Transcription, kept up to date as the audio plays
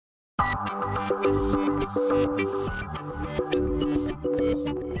Hey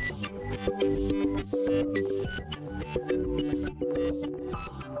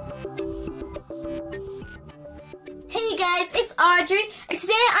guys, it's Audrey, and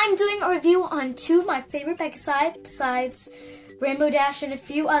today I'm doing a review on two of my favorite Pegasi besides Rainbow Dash and a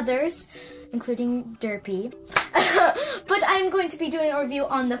few others, including Derpy. But I'm going to be doing a review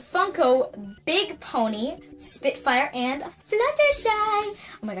on the Funko Big Pony, Spitfire, and Fluttershy.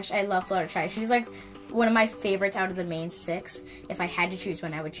 Oh my gosh, I love Fluttershy. She's like one of my favorites out of the main six. If I had to choose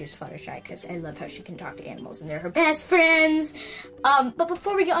one, I would choose Fluttershy because I love how she can talk to animals and they're her best friends. But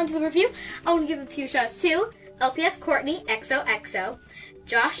before we get on to the review, I want to give a few shouts to LPS Courtney, XOXO,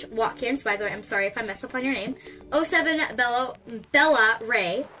 Josh Watkins, by the way, I'm sorry if I mess up on your name, 07 Bella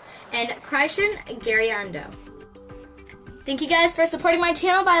Ray, and Christian Gariando. Thank you guys for supporting my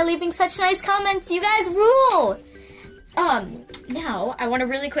channel by leaving such nice comments. You guys rule! Now, I want to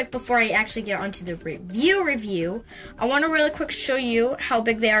really quick, before I actually get onto the review, I want to really quick show you how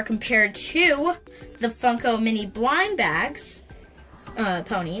big they are compared to the Funko Mini Blind Bags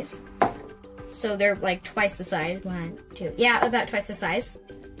ponies. So they're like twice the size. One, two. Yeah, about twice the size.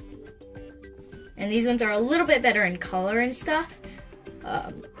 And these ones are a little bit better in color and stuff.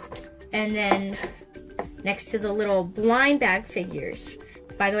 And then next to the little blind bag figures.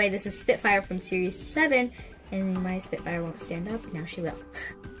 By the way, this is Spitfire from Series 7. And my Spitfire won't stand up. Now she will.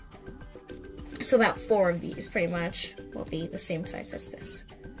 So about 4 of these pretty much will be the same size as this.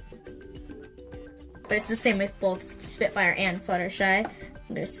 But it's the same with both Spitfire and Fluttershy.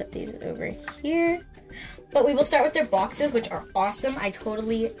 I'm going to set these over here. But we will start with their boxes, which are awesome. I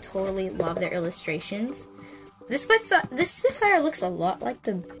totally love their illustrations. This Spitfire looks a lot like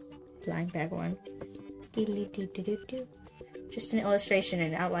the blind bag one. Just an illustration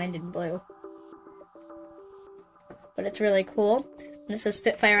and outlined in blue. But it's really cool. And it says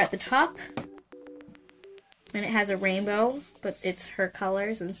Spitfire at the top. And it has a rainbow, but it's her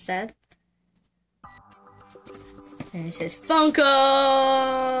colors instead. And it says Funko!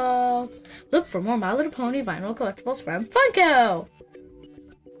 Look for more My Little Pony vinyl collectibles from Funko!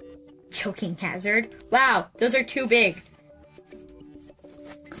 Choking hazard. Wow, those are too big.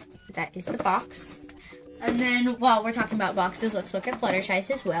 That is the box. And then, while we're talking about boxes, let's look at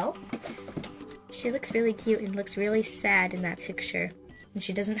Fluttershy's as well. She looks really cute and looks really sad in that picture. And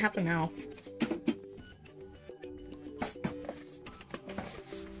she doesn't have a mouth.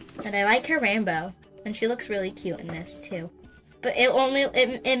 And I like her rainbow. And she looks really cute in this too. But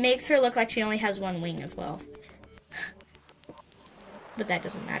it makes her look like she only has one wing as well. But that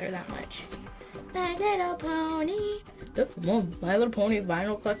doesn't matter that much. My Little Pony. Look for more My Little Pony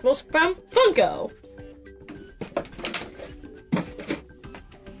vinyl collectibles from Funko.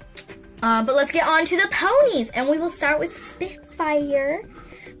 But let's get on to the ponies. And we will start with Spitfire.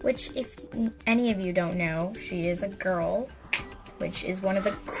 Which, if any of you don't know, she is a girl. Which is one of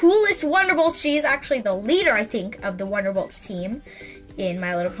the coolest Wonderbolts. She is actually the leader, I think, of the Wonderbolts team in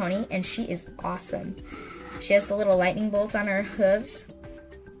My Little Pony, and she is awesome. She has the little lightning bolts on her hooves,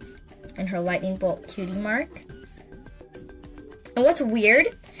 and her lightning bolt cutie mark. And what's weird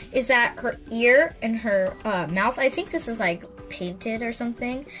is that her ear and her mouth, I think this is like painted or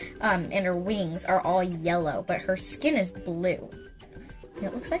something, and her wings are all yellow, but her skin is blue. And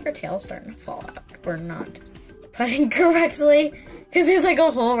it looks like her tail's starting to fall out, or not putting correctly, because there's like a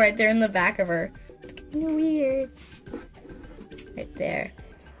hole right there in the back of her. It's kind of weird. Right there.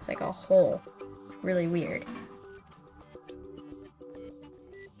 It's like a hole. Really weird.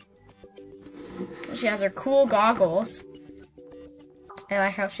 She has her cool goggles. I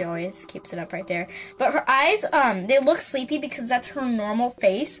like how she always keeps it up right there. But her eyes, they look sleepy because that's her normal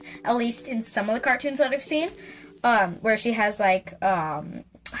face, at least in some of the cartoons that I've seen, where she has like,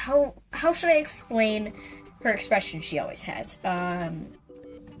 how should I explain her expression she always has? A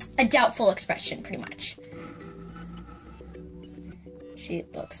doubtful expression, pretty much. She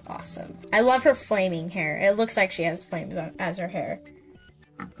looks awesome. I love her flaming hair. It looks like she has flames as her hair,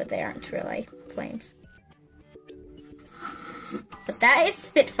 but they aren't really flames. But that is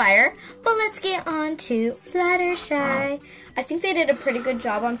Spitfire. But let's get on to Fluttershy. I think they did a pretty good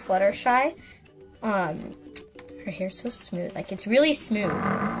job on Fluttershy. Her hair's so smooth. Like, it's really smooth.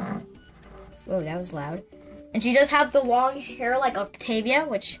 Whoa, that was loud. And she does have the long hair like Octavia,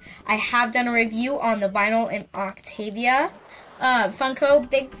 which I have done a review on the vinyl and Octavia Funko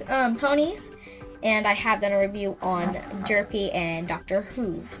Big Ponies. And I have done a review on Derpy and Dr.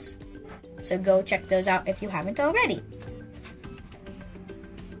 Hooves. So go check those out if you haven't already.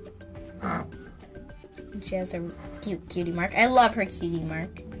 And she has a cute cutie mark. I love her cutie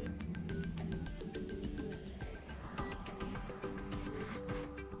mark.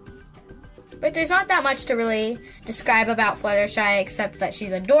 But there's not that much to really describe about Fluttershy except that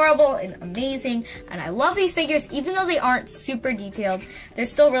she's adorable and amazing, and I love these figures. Even though they aren't super detailed, they're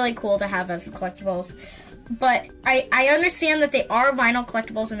still really cool to have as collectibles. But I understand that they are vinyl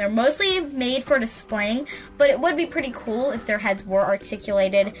collectibles and they're mostly made for displaying, but it would be pretty cool if their heads were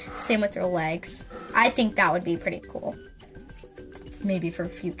articulated, same with their legs. I think that would be pretty cool. Maybe for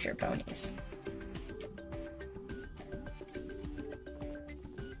future ponies.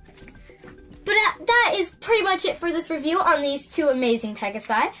 But that is pretty much it for this review on these two amazing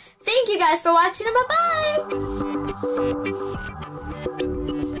Pegasi. Thank you guys for watching and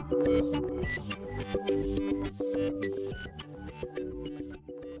bye-bye!